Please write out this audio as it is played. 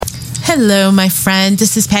Hello, my friend.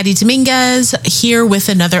 This is Patty Dominguez here with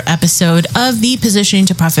another episode of the Positioning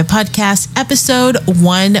to Profit podcast, episode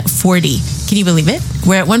 140. Can you believe it?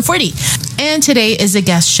 We're at 140. And today is a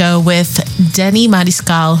guest show with Denny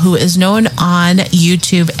Mariscal, who is known on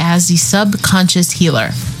YouTube as the Subconscious Healer.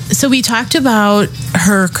 So we talked about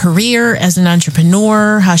her career as an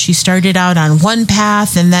entrepreneur, how she started out on one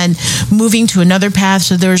path and then moving to another path.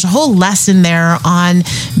 So there's a whole lesson there on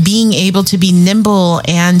being able to be nimble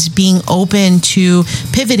and being open to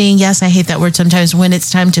pivoting. Yes, I hate that word sometimes when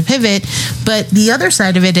it's time to pivot. But the other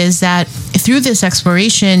side of it is that through this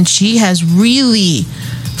exploration, she has really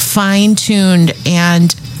fine-tuned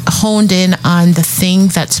and honed in on the thing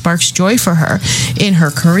that sparks joy for her in her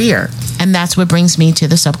career. And that's what brings me to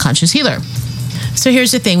the Subconscious Healer. So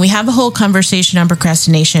here's the thing. We have a whole conversation on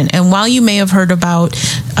procrastination. And while you may have heard about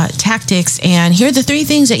tactics and here are the 3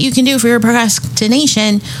 things that you can do for your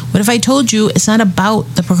procrastination, what if I told you it's not about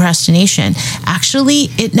the procrastination? Actually,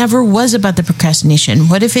 it never was about the procrastination.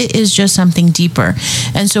 What if it is just something deeper?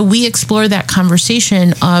 And so we explore that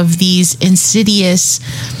conversation of these insidious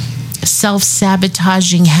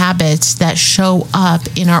self-sabotaging habits that show up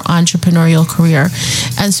in our entrepreneurial career.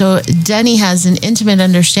 And so Denny has an intimate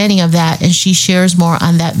understanding of that, and she shares more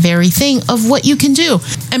on that very thing of what you can do.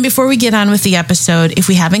 And before we get on with the episode, if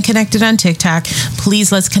we haven't connected on TikTok,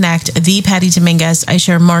 please let's connect. The Patty Dominguez. I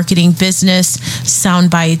share marketing, business, sound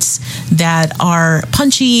bites that are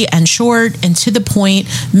punchy and short and to the point,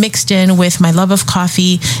 mixed in with my love of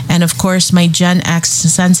coffee and of course my Gen X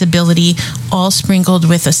sensibility, all sprinkled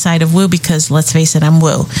with a side of woo, because let's face it, I'm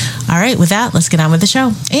woo. All right, with that, let's get on with the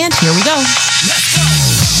show. And here we go.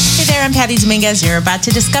 Hey there, I'm Patty Dominguez. You're about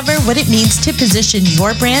to discover what it means to position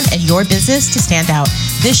your brand and your business to stand out.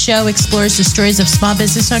 This show explores the stories of small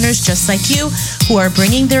business owners just like you who are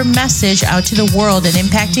bringing their message out to the world and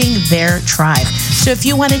impacting their tribe. So if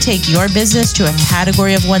you want to take your business to a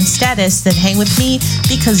category of 1 status, then hang with me,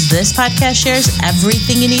 because this podcast shares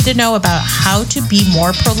everything you need to know about how to be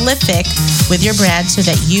more prolific with your brand so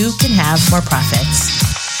that you can have more profits.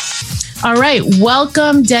 All right.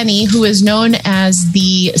 Welcome, Denny, who is known as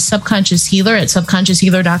the Subconscious Healer at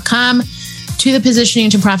subconscioushealer.com, to the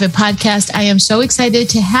Positioning to Profit podcast. I am so excited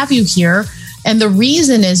to have you here. And the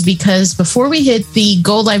reason is because before we hit the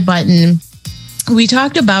go live button, we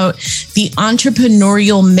talked about the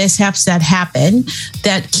entrepreneurial mishaps that happen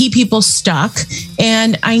that keep people stuck.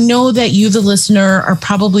 And I know that you, the listener, are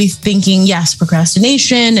probably thinking, yes,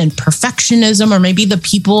 procrastination and perfectionism, or maybe the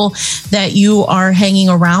people that you are hanging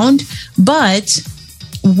around. But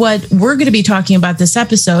what we're going to be talking about this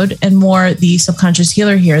episode, and more the Subconscious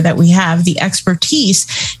Healer here that we have, the expertise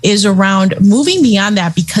is around moving beyond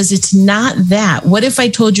that, because it's not that. What if I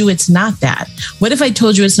told you it's not that? What if I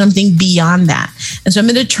told you it's something beyond that? And so I'm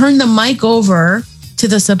going to turn the mic over to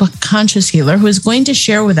the Subconscious Healer, who is going to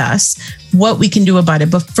share with us what we can do about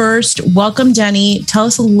it. But first, welcome, Denny. Tell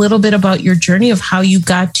us a little bit about your journey of how you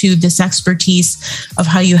got to this expertise of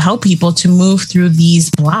how you help people to move through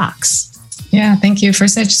these blocks. Yeah, thank you.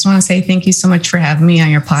 First, I just want to say thank you so much for having me on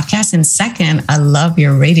your podcast. And second, I love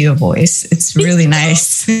your radio voice. It's really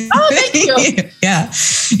nice. Oh, thank you. Yeah.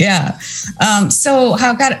 So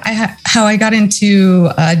how I got into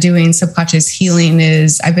doing subconscious healing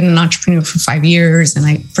is I've been an entrepreneur for 5 years, and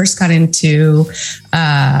I first got into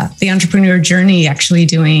the entrepreneur journey actually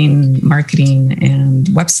doing marketing and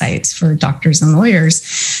websites for doctors and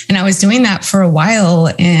lawyers. And I was doing that for a while,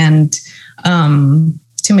 and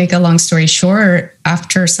to make a long story short,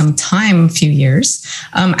 after some time, a few years,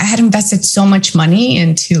 I had invested so much money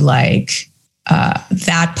into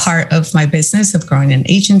that part of my business of growing an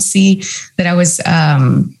agency that I was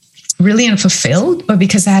really unfulfilled. But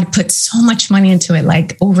because I had put so much money into it,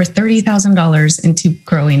 like over $30,000 into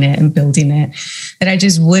growing it and building it, that I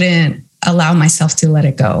just wouldn't allow myself to let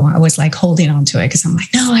it go. I was like holding on to it because I'm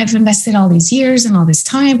like, no, I've invested all these years and all this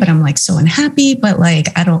time, but I'm like so unhappy, but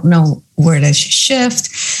like, I don't know where to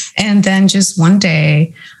shift. And then just one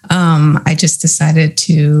day, I just decided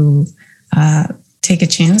to take a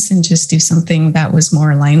chance and just do something that was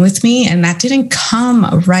more aligned with me. And that didn't come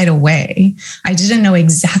right away. I didn't know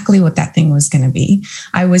exactly what that thing was going to be.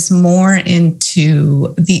 I was more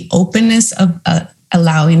into the openness of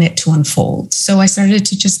allowing it to unfold. So I started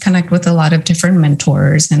to just connect with a lot of different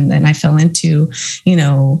mentors. And then I fell into,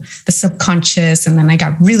 the subconscious. And then I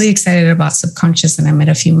got really excited about subconscious, and I met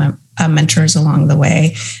a few mentors along the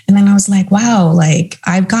way. And then I was like, wow, like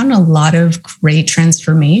I've gotten a lot of great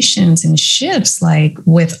transformations and shifts, like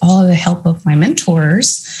with all the help of my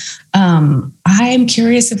mentors. I'm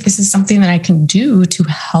curious if this is something that I can do to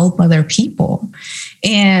help other people.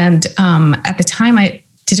 And at the time, I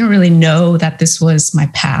didn't really know that this was my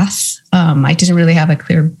path. I didn't really have a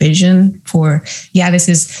clear vision for, this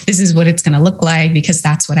is what it's going to look like, because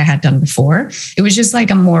that's what I had done before. It was just like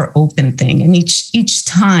a more open thing. And each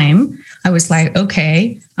time I was like,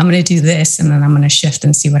 okay, I'm going to do this, and then I'm going to shift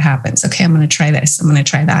and see what happens. Okay, I'm going to try this. I'm going to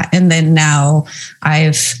try that. And then now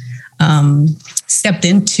I've stepped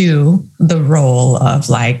into the role of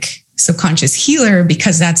like subconscious healer,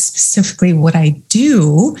 because that's specifically what I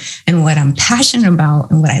do and what I'm passionate about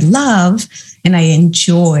and what I love. And I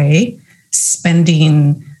enjoy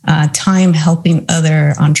spending time helping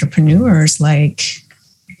other entrepreneurs, like,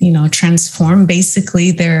 transform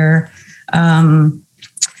basically their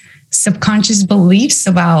subconscious beliefs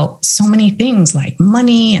about so many things like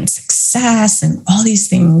money and success and all these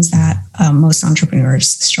things that most entrepreneurs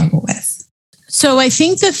struggle with. So I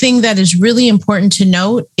think the thing that is really important to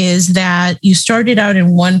note is that you started out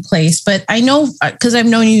in one place, but I know, because I've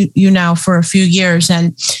known you now for a few years,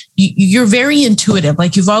 and you're very intuitive.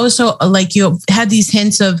 Like you've also, like you've had these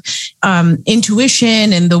hints of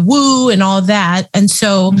intuition and the woo and all that. And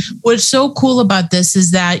so what's so cool about this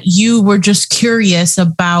is that you were just curious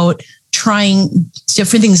about trying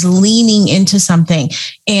different things, leaning into something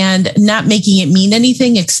and not making it mean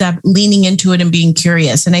anything except leaning into it and being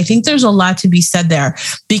curious. And I think there's a lot to be said there,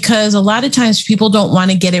 because a lot of times people don't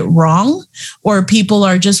want to get it wrong, or people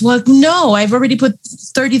are just, well, no, I've already put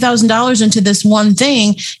 $30,000 into this one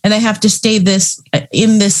thing and I have to stay in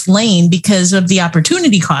this lane because of the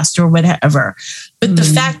opportunity cost or whatever. But the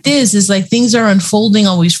fact is like things are unfolding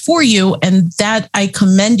always for you. And that I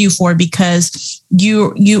commend you for, because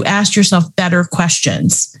you asked yourself better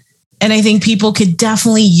questions. And I think people could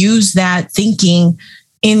definitely use that thinking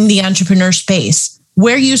in the entrepreneur space.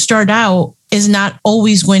 Where you start out is not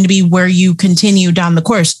always going to be where you continue down the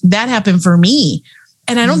course. That happened for me.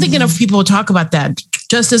 And I don't think enough people talk about that,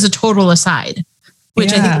 just as a total aside,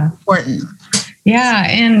 which I think is important. Yeah.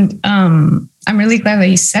 And I'm really glad that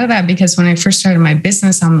you said that, because when I first started my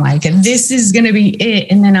business, I'm like, this is going to be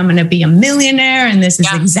it. And then I'm going to be a millionaire. And this is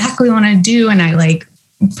exactly what I do. And I like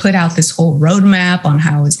put out this whole roadmap on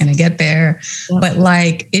how I was going to get there. Yeah. But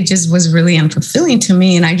like, it just was really unfulfilling to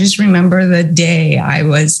me. And I just remember the day I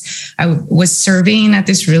was serving at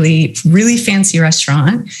this really, really fancy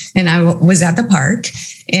restaurant, and I was at the park.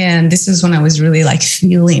 And this is when I was really like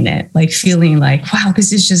feeling like, wow,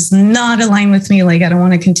 this is just not aligned with me. Like, I don't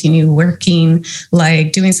want to continue working,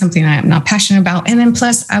 like doing something I'm not passionate about. And then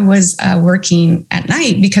plus I was working at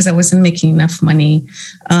night because I wasn't making enough money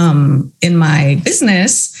in my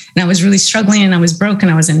business. And I was really struggling, and I was broke,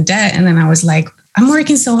 and I was in debt. And then I was like, I'm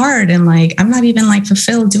working so hard, and like, I'm not even like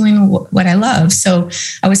fulfilled doing what I love. So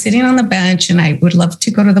I was sitting on the bench, and I would love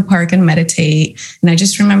to go to the park and meditate. And I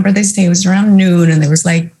just remember this day, it was around noon, and there was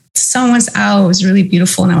like, the sun was out, it was really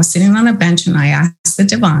beautiful. And I was sitting on a bench, and I asked the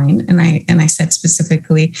divine, and I said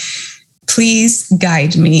specifically, please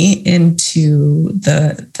guide me into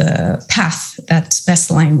the path that's best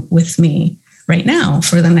aligned with me right now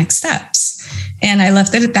for the next steps. And I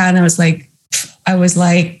left it at that. And I was like,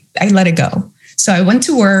 I let it go. So I went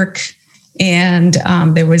to work, and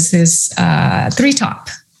there was this 3-top,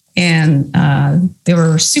 and they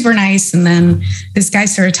were super nice. And then this guy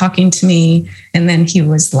started talking to me, and then he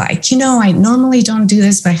was like, I normally don't do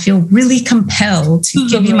this, but I feel really compelled to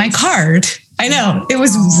give you my card. I know, it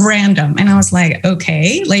was random. And I was like,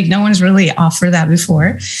 okay, like no one's really offered that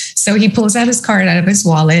before. So he pulls out his card out of his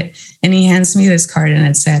wallet, and he hands me this card, and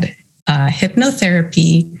it said,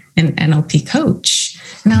 hypnotherapy and NLP coach.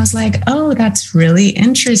 And I was like, oh, that's really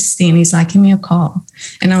interesting. He's like, give me a call.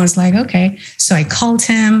 And I was like, okay. So I called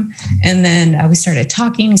him, and then we started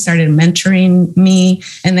talking. He started mentoring me.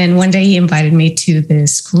 And then one day he invited me to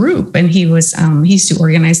this group, and he used to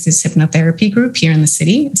organize this hypnotherapy group here in the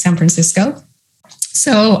city, San Francisco.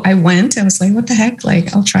 So I went, I was like, what the heck?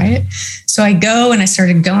 Like, I'll try it. So I go, and I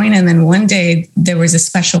started going. And then one day there was a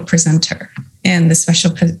special presenter, and the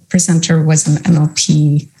special presenter was an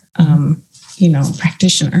NLP,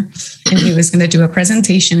 practitioner. And he was going to do a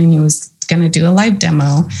presentation, and he was going to do a live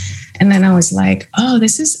demo. And then I was like, oh,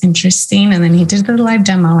 this is interesting. And then he did the live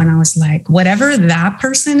demo, and I was like, whatever that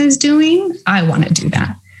person is doing, I want to do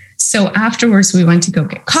that. So afterwards, we went to go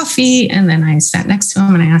get coffee, and then I sat next to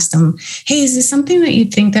him, and I asked him, hey, is this something that you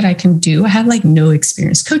think that I can do? I have like no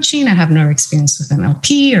experience coaching. I have no experience with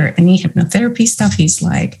NLP or any hypnotherapy stuff. He's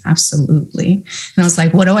like, absolutely. And I was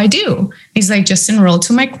like, what do I do? He's like, just enroll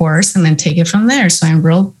to my course and then take it from there. So I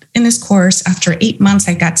enrolled in this course. After 8 months,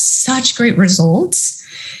 I got such great results.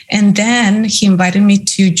 And then he invited me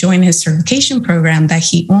to join his certification program that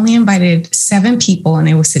he only invited 7 people, and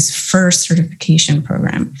it was his first certification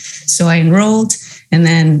program. So I enrolled, and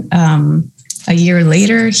then a year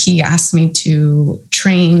later, he asked me to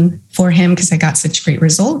train for him because I got such great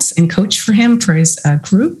results, and coach for him for his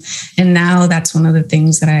group. And now that's one of the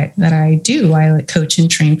things that I do. I like coach and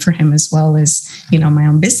train for him as well as, my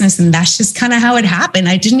own business. And that's just kind of how it happened.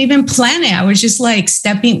 I didn't even plan it. I was just like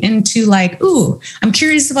stepping into like, ooh, I'm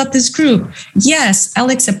curious about this group. Yes, I'll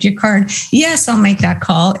accept your card. Yes, I'll make that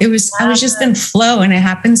call. I was just in flow, and it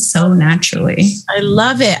happened so naturally. I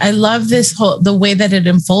love it. I love the way that it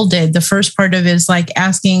unfolded. The first part of it is like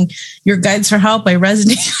asking your guides for help. I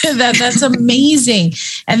resonate with that. That's amazing.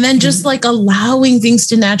 And then just like allowing things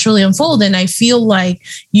to naturally unfold. And I feel like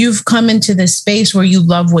you've come into this space where you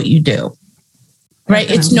love what you do, right?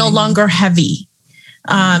 It's no longer heavy.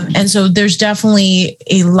 And so there's definitely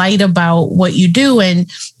a light about what you do. And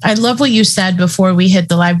I love what you said before we hit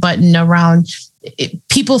the live button around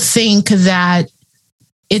people think that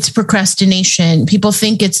it's procrastination. People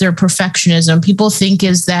think it's their perfectionism. People think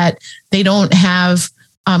is that they don't have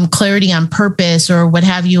clarity on purpose or what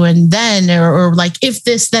have you. And then, or like, if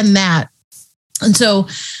this, then that. And so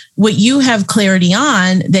what you have clarity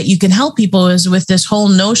on that you can help people is with this whole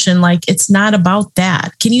notion, like, it's not about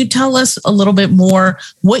that. Can you tell us a little bit more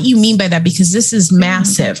what you mean by that? Because this is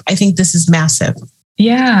massive. I think this is massive.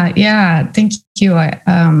 Yeah. Thank you.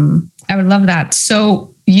 I would love that. So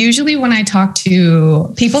usually when I talk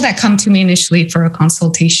to people that come to me initially for a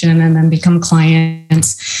consultation and then become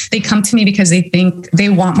clients, they come to me because they think they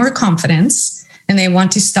want more confidence and they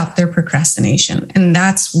want to stop their procrastination. And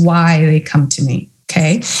that's why they come to me.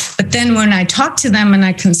 Okay. But then when I talk to them and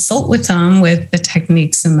I consult with them with the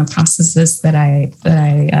techniques and the processes that I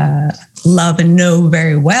love and know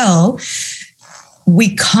very well,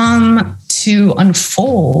 we come to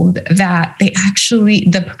unfold that the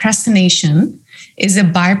procrastination is a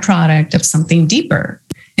byproduct of something deeper.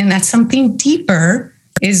 And that something deeper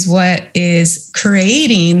is what is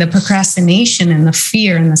creating the procrastination and the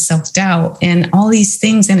fear and the self-doubt and all these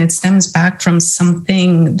things. And it stems back from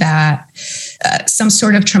something that, some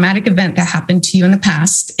sort of traumatic event that happened to you in the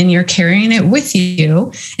past, and you're carrying it with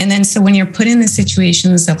you. And then, so when you're put in the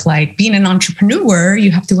situations of like being an entrepreneur,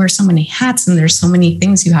 you have to wear so many hats and there's so many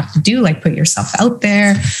things you have to do, like put yourself out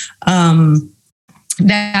there,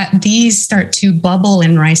 that these start to bubble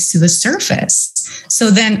and rise to the surface. So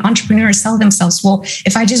then entrepreneurs tell themselves, well,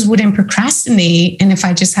 if I just wouldn't procrastinate and if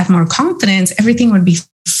I just had more confidence, everything would be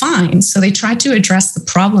fine. So they try to address the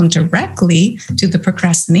problem directly to the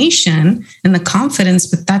procrastination and the confidence,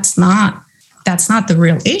 but that's not the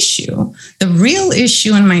real issue. The real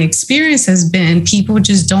issue in my experience has been people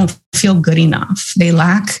just don't feel good enough. They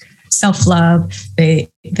lack self-love.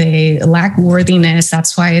 They lack worthiness.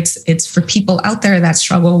 That's why it's for people out there that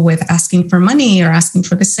struggle with asking for money or asking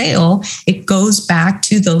for the sale. It goes back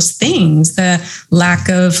to those things, the lack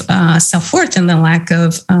of self-worth and the lack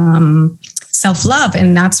of self-love.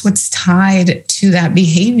 And that's what's tied to that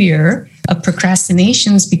behavior of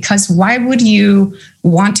procrastinations, because why would you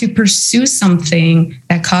want to pursue something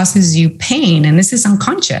that causes you pain? And this is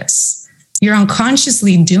unconscious. You're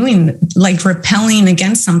unconsciously doing, like, repelling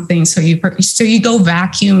against something. So you go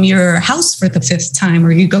vacuum your house for the 5th time,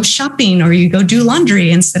 or you go shopping, or you go do laundry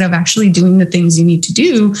instead of actually doing the things you need to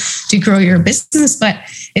do to grow your business. But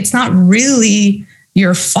it's not really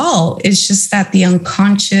your fault. It's just that the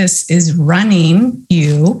unconscious is running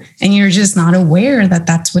you and you're just not aware that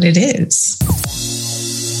that's what it is.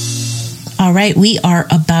 All right, we are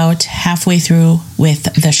about halfway through with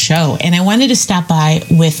the show, and I wanted to stop by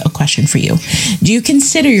with a question for you. Do you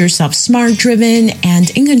consider yourself smart, driven, and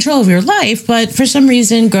in control of your life, but for some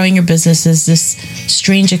reason growing your business is this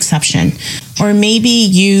strange exception? Or maybe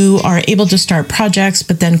you are able to start projects,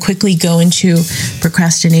 but then quickly go into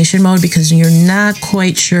procrastination mode because you're not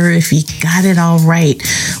quite sure if you got it all right,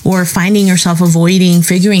 or finding yourself avoiding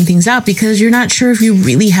figuring things out because you're not sure if you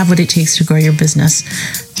really have what it takes to grow your business.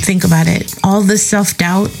 Think about it. All this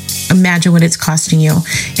self-doubt, imagine what it's costing you.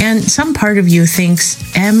 And some part of you thinks,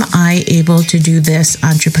 am I able to do this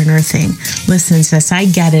entrepreneur thing? Listen, sis, I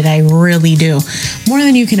get it. I really do. More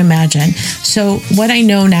than you can imagine. So what I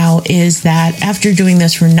know now is that after doing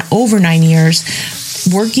this for over 9 years,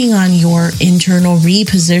 working on your internal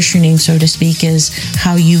repositioning, so to speak, is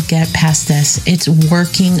how you get past this. It's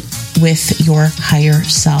working with your higher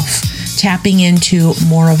self, tapping into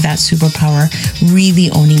more of that superpower, really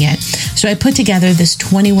owning it. So I put together this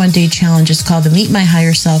 21-day challenge. It's called the Meet My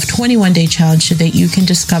Higher Self 21-Day Challenge, so that you can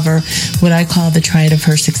discover what I call the triad of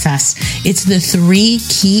her success. It's the 3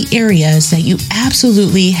 key areas that you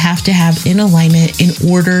absolutely have to have in alignment in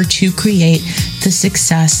order to create the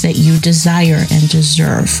success that you desire and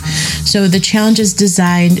deserve. So the challenge is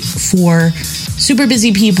designed for super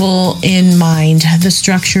busy people in mind. The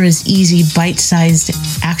structure is easy, bite-sized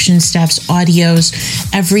action steps PDFs,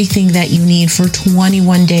 audios, everything that you need for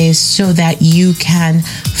 21 days so that you can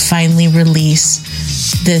finally release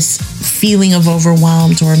this feeling of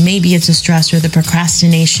overwhelmed, or maybe it's a stress or the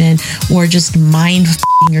procrastination or just mind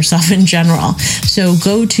yourself in general. So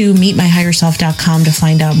go to meetmyhigherself.com to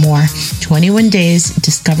find out more. 21 days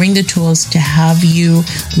discovering the tools to have you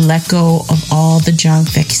let go of all the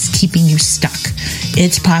junk that's keeping you stuck.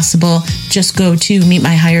 It's possible. Just go to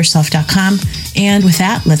meetmyhigherself.com. And with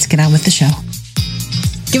that, let's get on with the show.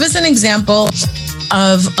 Give us an example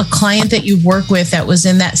of a client that you work with that was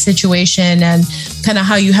in that situation and kind of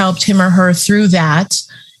how you helped him or her through that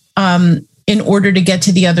in order to get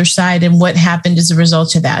to the other side and what happened as a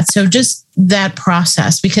result of that. So just that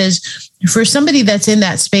process, because for somebody that's in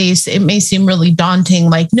that space, it may seem really daunting,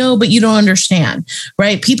 like, no, but you don't understand,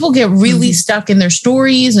 right? People get really stuck in their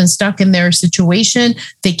stories and stuck in their situation.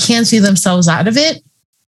 They can't see themselves out of it.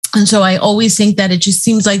 And so I always think that it just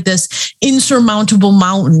seems like this insurmountable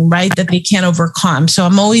mountain, right, that they can't overcome. So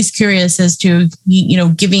I'm always curious as to,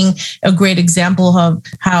 giving a great example of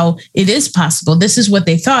how it is possible. This is what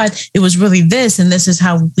they thought. It was really this, and this is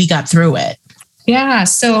how we got through it. Yeah.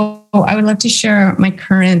 So I would love to share my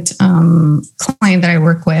current client that I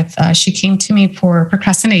work with. She came to me for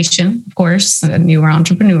procrastination, of course, a newer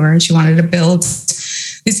entrepreneur, and she wanted to build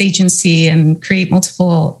this agency and create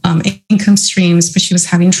multiple income streams, but she was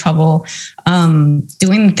having trouble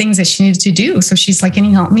doing the things that she needed to do. So she's like, can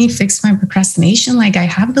you help me fix my procrastination? Like, I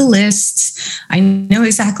have the lists. I know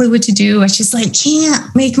exactly what to do. I just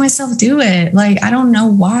can't make myself do it. Like, I don't know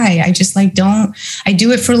why. I just don't. I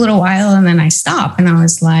do it for a little while and then I stop. And I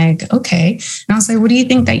was like, okay. And I was like, what do you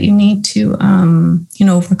think that you need to,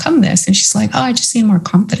 overcome this? And she's like, oh, I just need more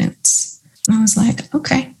confidence. And I was like,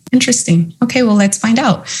 okay. Interesting. Okay, well, let's find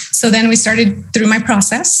out. So then we started through my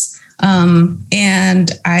process,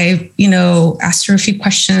 and I, asked her a few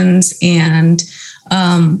questions. And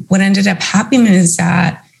what ended up happening is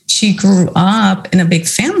that she grew up in a big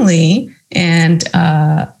family, and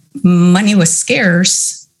money was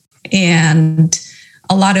scarce, and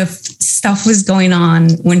a lot of stuff was going on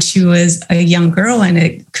when she was a young girl, and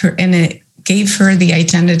it gave her the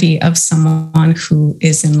identity of someone who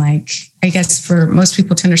is in, I guess for most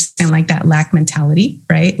people to understand, that lack mentality,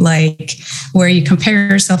 right? Like where you compare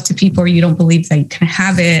yourself to people, or you don't believe that you can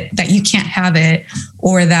have it, that you can't have it,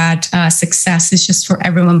 or that success is just for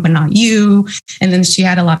everyone, but not you. And then she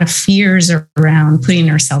had a lot of fears around putting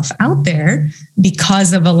herself out there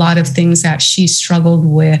because of a lot of things that she struggled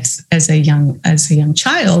with as a young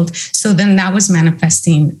child. So then that was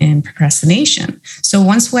manifesting in procrastination. So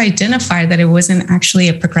once we identified that it wasn't actually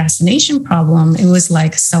a procrastination problem, it was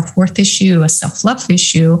like a self-worth issue, a self-love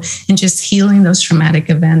issue, and just healing those traumatic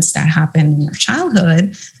events that happened in her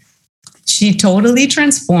childhood, she totally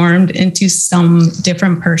transformed into some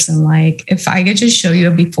different person. Like, if I could just show you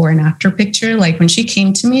a before and after picture, like when she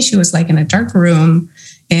came to me, she was in a dark room,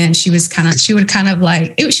 and she wasn't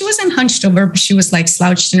hunched over, but she was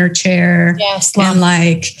slouched in her chair. Yeah, slumped.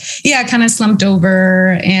 And kind of slumped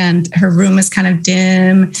over, and her room was kind of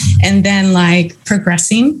dim. And then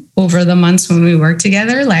progressing over the months when we worked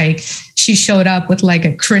together, she showed up with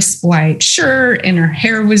a crisp white shirt, and her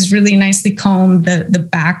hair was really nicely combed. The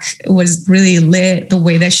back was really lit. The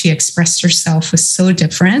way that she expressed herself was so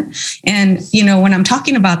different. And, when I'm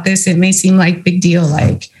talking about this, it may seem like big deal.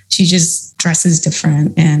 She just dresses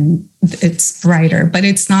different and it's brighter, but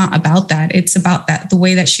it's not about that. It's about the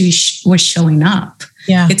way that she was showing up.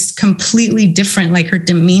 Yeah. It's completely different. Her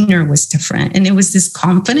demeanor was different. And it was this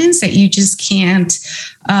confidence that you just can't,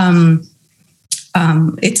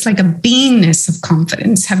 it's like a beingness of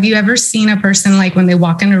confidence. Have you ever seen a person when they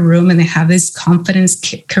walk in a room and they have this confidence,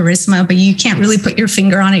 charisma, but you can't really put your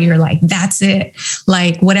finger on it? You're like, that's it.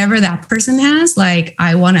 Whatever that person has,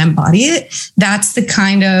 I want to embody it. That's the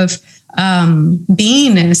kind of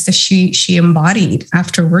beingness that she embodied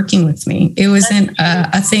after working with me. It wasn't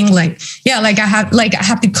a thing I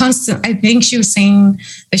have to constant. I think she was saying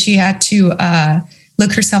that she had to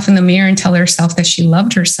look herself in the mirror and tell herself that she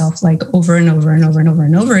loved herself over and over and over and over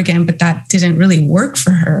and over again. But that didn't really work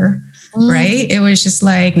for her, right? It was just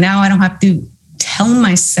now I don't have to tell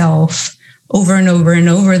myself over and over and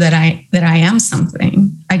over that I am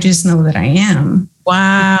something. I just know that I am.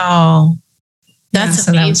 Wow. That's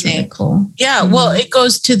amazing. That was really cool. Yeah. Well, it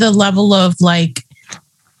goes to the level of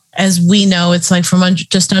as we know, it's from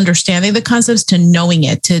just understanding the concepts to knowing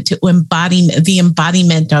it, to embody the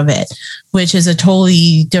embodiment of it, which is a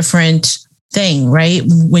totally different thing, right?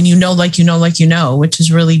 When you know, like you know, which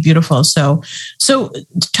is really beautiful. So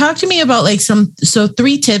talk to me about like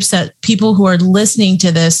 3 tips that people who are listening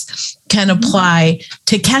to this can apply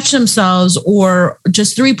to catch themselves, or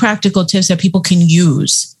just 3 practical tips that people can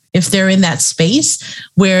use if they're in that space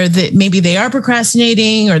where maybe they are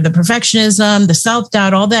procrastinating, or the perfectionism, the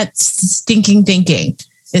self-doubt, all that stinking thinking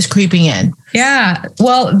is creeping in. Yeah.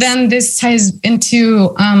 Well, then this ties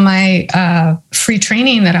into my free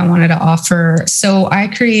training that I wanted to offer. So I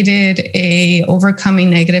created a overcoming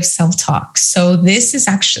negative self-talk. So this is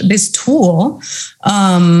actually this tool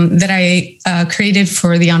that I created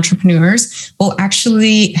for the entrepreneurs will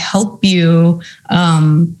actually help you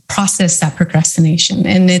process that procrastination.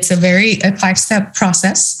 And it's a 5-step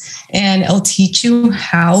process. And it'll teach you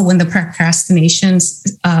how, when the procrastination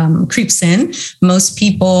creeps in, most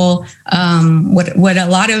people, what a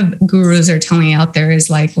lot of gurus are telling me out there is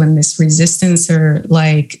like when this resistance, or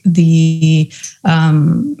like the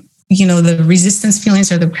resistance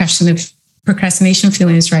feelings, or the procrastination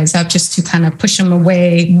feelings rise up, just to kind of push them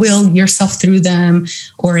away, will yourself through them,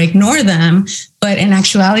 or ignore them. But in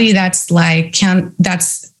actuality, that's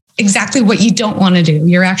exactly what you don't want to do.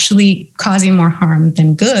 You're actually causing more harm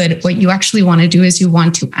than good. What you actually want to do is you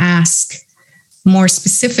want to ask more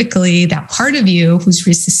specifically that part of you who's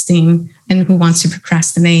resisting and who wants to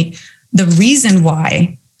procrastinate, the reason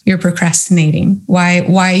why you're procrastinating,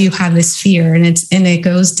 why you have this fear. And it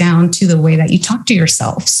goes down to the way that you talk to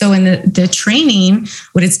yourself. So in the training,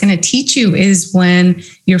 what it's going to teach you is when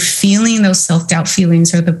you're feeling those self-doubt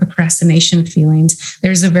feelings or the procrastination feelings,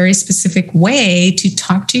 there's a very specific way to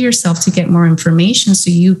talk to yourself to get more information, so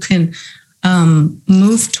you can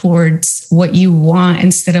move towards what you want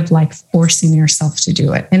instead of like forcing yourself to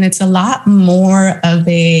do it. And it's a lot more of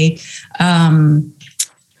a,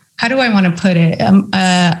 how do I want to put it?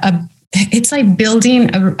 It's like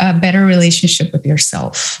building a better relationship with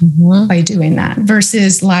yourself by doing that,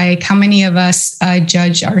 versus like how many of us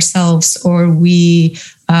judge ourselves, or we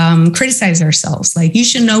criticize ourselves, like you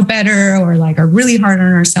should know better, or like are really hard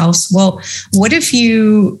on ourselves. Well, what if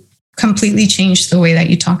you completely change the way that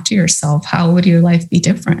you talk to yourself? How would your life be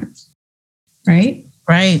different? Right?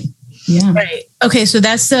 Right. Yeah. Right. Okay. So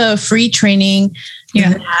that's the free training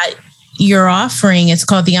that you're offering. It's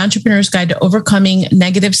called The Entrepreneur's Guide to Overcoming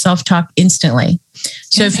Negative Self-Talk Instantly.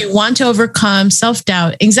 So if you want to overcome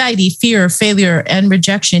self-doubt, anxiety, fear, failure, and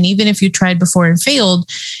rejection, even if you tried before and failed,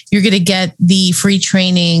 you're going to get the free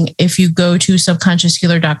training if you go to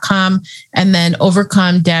subconscioushhealer.com and then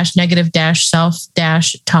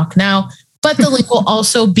overcome-negative-self-talk now. But the link will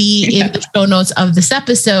also be in the show notes of this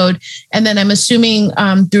episode. And then I'm assuming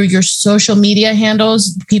through your social media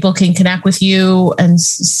handles, people can connect with you and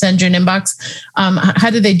send you an inbox. How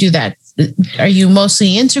do they do that? Are you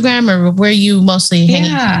mostly Instagram, or where are you mostly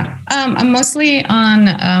hanging? Yeah, I'm mostly on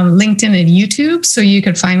LinkedIn and YouTube. So you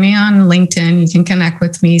could find me on LinkedIn. You can connect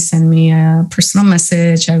with me, send me a personal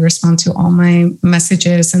message. I respond to all my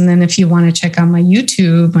messages. And then if you want to check out my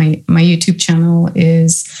YouTube, my YouTube channel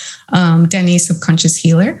is Denny Subconscious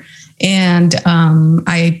Healer. And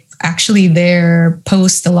I actually there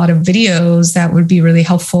post a lot of videos that would be really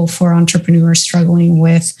helpful for entrepreneurs struggling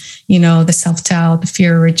with, the self-doubt, the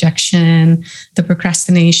fear of rejection, the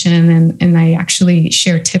procrastination, and I actually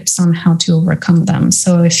share tips on how to overcome them.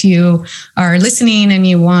 So if you are listening and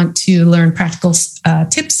you want to learn practical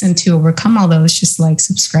tips and to overcome all those, just like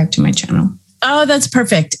subscribe to my channel. Oh, that's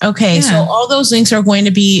perfect. Okay. Yeah. So all those links are going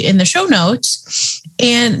to be in the show notes.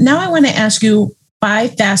 And now I want to ask you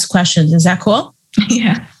 5 fast questions. Is that cool?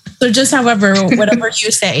 Yeah. So just whatever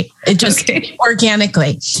you say, it just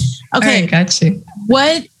organically. Okay. All right, got you.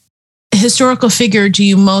 What historical figure do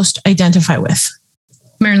you most identify with?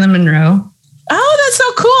 Marilyn Monroe. Oh, that's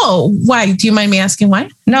so cool. Why? Do you mind me asking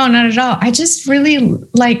why? No, not at all. I just really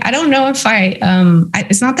I don't know if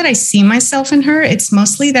it's not that I see myself in her. It's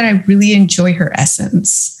mostly that I really enjoy her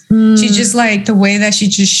essence. She just like the way that she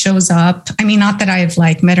just shows up. I mean, not that I've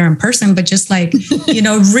met her in person, but just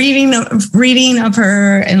reading of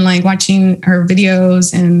her and watching her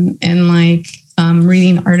videos and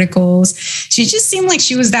reading articles. She just seemed like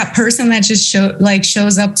she was that person that just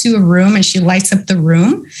shows up to a room and she lights up the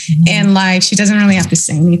room, and she doesn't really have to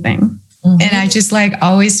say anything. And I just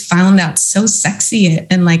always found that so sexy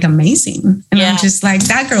and amazing. And I'm just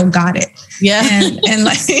that girl got it. Yeah. And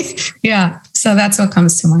yeah. So that's what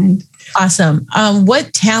comes to mind. Awesome.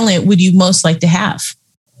 What talent would you most like to have?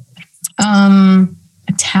 A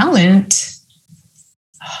talent?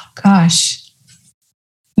 Oh, gosh.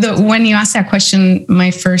 When you asked that question,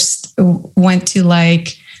 my first went to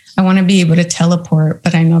I want to be able to teleport,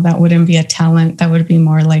 but I know that wouldn't be a talent. That would be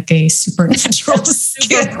more like a supernatural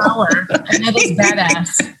superpower. And that is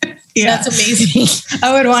badass. Yeah. That's amazing.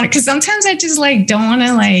 I would want it because sometimes I just like don't want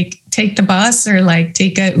to like take the bus or like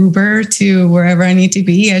take a Uber to wherever I need to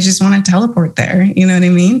be. I just want to teleport there. You know what I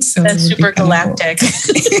mean? So that's super galactic. Cool.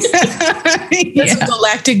 That's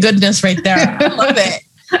galactic goodness right there. I love it.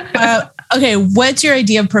 Okay, what's your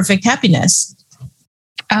idea of perfect happiness?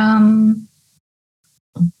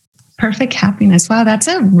 Perfect happiness. Wow, that's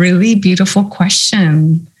a really beautiful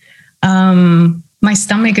question. My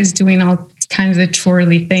stomach is doing all kinds of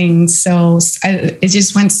twirly things. So it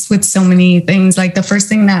just went with so many things. Like the first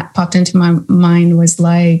thing that popped into my mind was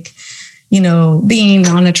like, being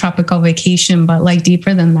on a tropical vacation, but like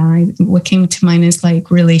deeper than that, what came to mind is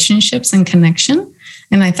like relationships and connection.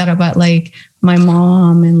 And I thought about like my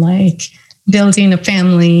mom and like building a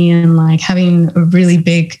family and like having a really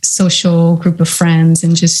big social group of friends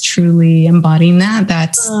and just truly embodying that.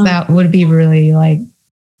 That would be really like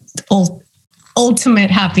ultimate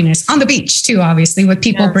happiness on the beach too, obviously, with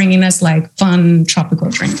people bringing us like fun tropical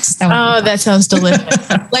drinks. That sounds delicious.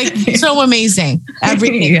 Like so amazing.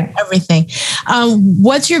 Everything. Everything.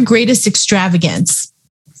 What's your greatest extravagance?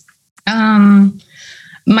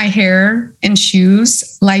 My hair and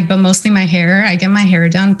shoes, but mostly my hair. I get my hair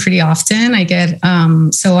done pretty often. I get,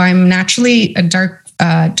 so I'm naturally a dark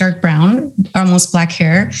brown, almost black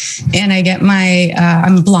hair. And I get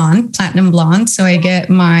I'm blonde, platinum blonde. So I get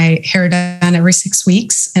my hair done every 6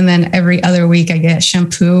 weeks. And then every other week I get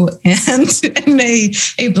shampoo and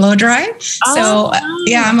a blow dry.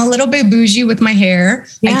 I'm a little bit bougie with my hair.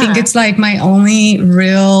 Yeah. I think it's like my only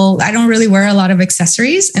I don't really wear a lot of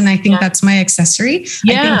accessories. And I think that's my accessory.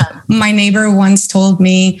 Yeah. I think my neighbor once told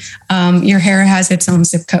me, your hair has its own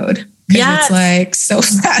zip code. It's like so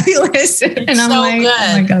fabulous. And I'm so like, good.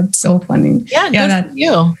 Oh my God, so funny. Yeah, good for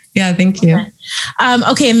you. Yeah, thank you.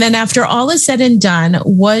 Okay. And then after all is said and done,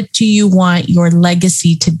 what do you want your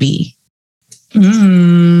legacy to be?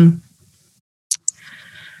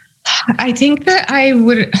 I think that I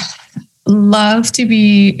would love to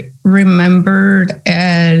be remembered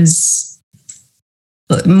as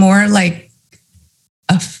more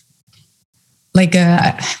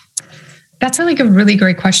that's like a really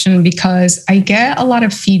great question because I get a lot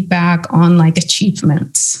of feedback on like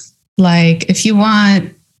achievements. Like if you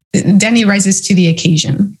want, Denny rises to the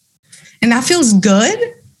occasion and that feels good.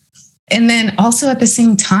 And then also at the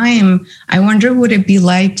same time, I wonder what it'd be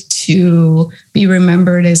like to be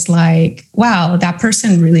remembered as like, wow, that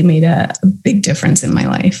person really made a big difference in my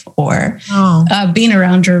life, or being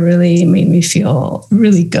around her really made me feel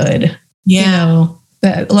really good. Yeah.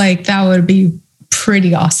 That would be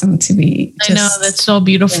pretty awesome to be. I know, that's so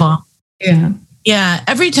beautiful. Yeah. Yeah.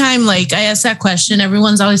 Every time like I ask that question,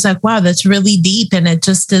 everyone's always like, wow, that's really deep. And it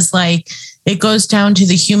just is like, it goes down to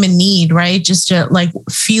the human need, right? Just to like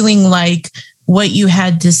feeling like what you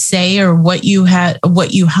had to say or what you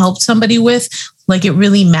helped somebody with, like it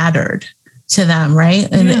really mattered to them,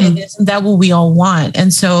 right? And isn't that what we all want?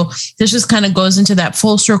 And so this just kind of goes into that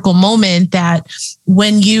full circle moment that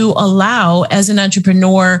when you allow as an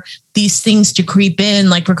entrepreneur these things to creep in,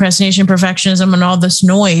 like procrastination, perfectionism, and all this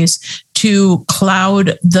noise to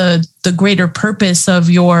cloud the greater purpose of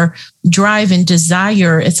your drive and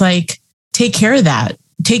desire, it's like, take care of that.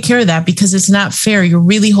 Take care of that because it's not fair. You're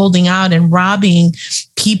really holding out and robbing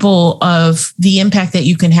people of the impact that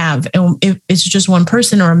you can have. And if it's just one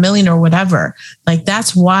person or a million or whatever, like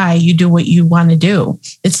that's why you do what you want to do.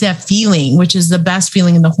 It's that feeling, which is the best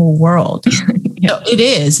feeling in the whole world. So it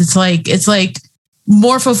is. It's like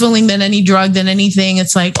more fulfilling than any drug, than anything.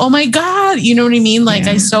 It's like, oh my God, you know what I mean? Like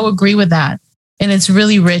I so agree with that. And it's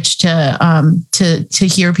really rich to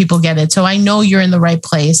hear people get it. So I know you're in the right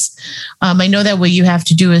place. I know that what you have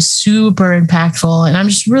to do is super impactful, and I'm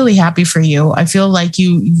just really happy for you. I feel like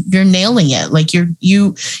you're nailing it. Like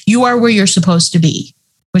you are where you're supposed to be,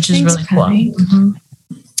 which is really cool. Mm-hmm.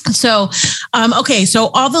 So, okay. So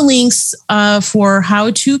all the links for how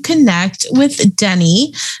to connect with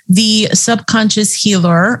Denny, the subconscious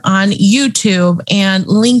healer, on YouTube and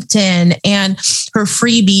LinkedIn, and her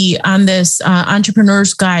freebie on this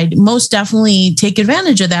entrepreneur's guide, most definitely take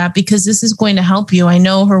advantage of that because this is going to help you. I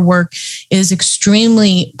know her work is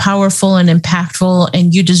extremely powerful and impactful,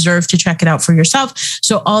 and you deserve to check it out for yourself.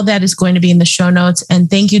 So all that is going to be in the show notes. And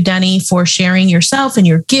thank you, Denny, for sharing yourself and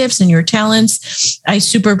your gifts and your talents. I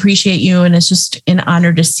super appreciate you. And it's just an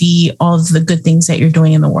honor to see all of the good things that you're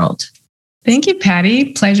doing in the world. Thank you,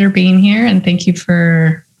 Patty. Pleasure being here. And thank you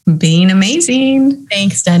for being amazing.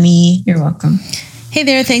 Thanks, Denny. You're welcome. Hey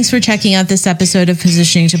there, thanks for checking out this episode of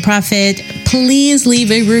Positioning to Profit. Please leave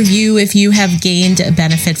a review if you have gained a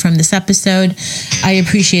benefit from this episode. I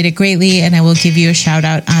appreciate it greatly, and I will give you a shout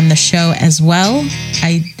out on the show as well.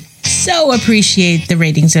 I so appreciate the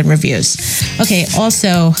ratings and reviews. Okay,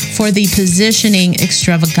 also for the positioning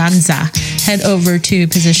extravaganza, head over to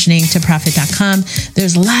positioningtoprofit.com.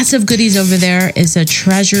 There's lots of goodies over there. It's a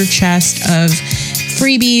treasure chest of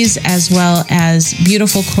freebies as well as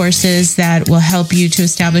beautiful courses that will help you to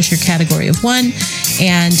establish your category of one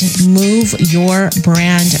and move your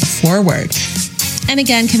brand forward. And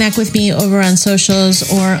again, connect with me over on socials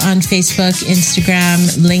or on Facebook, Instagram,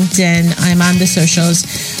 LinkedIn. I'm on the socials,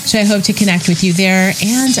 so I hope to connect with you there.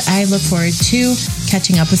 And I look forward to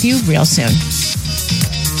catching up with you real soon.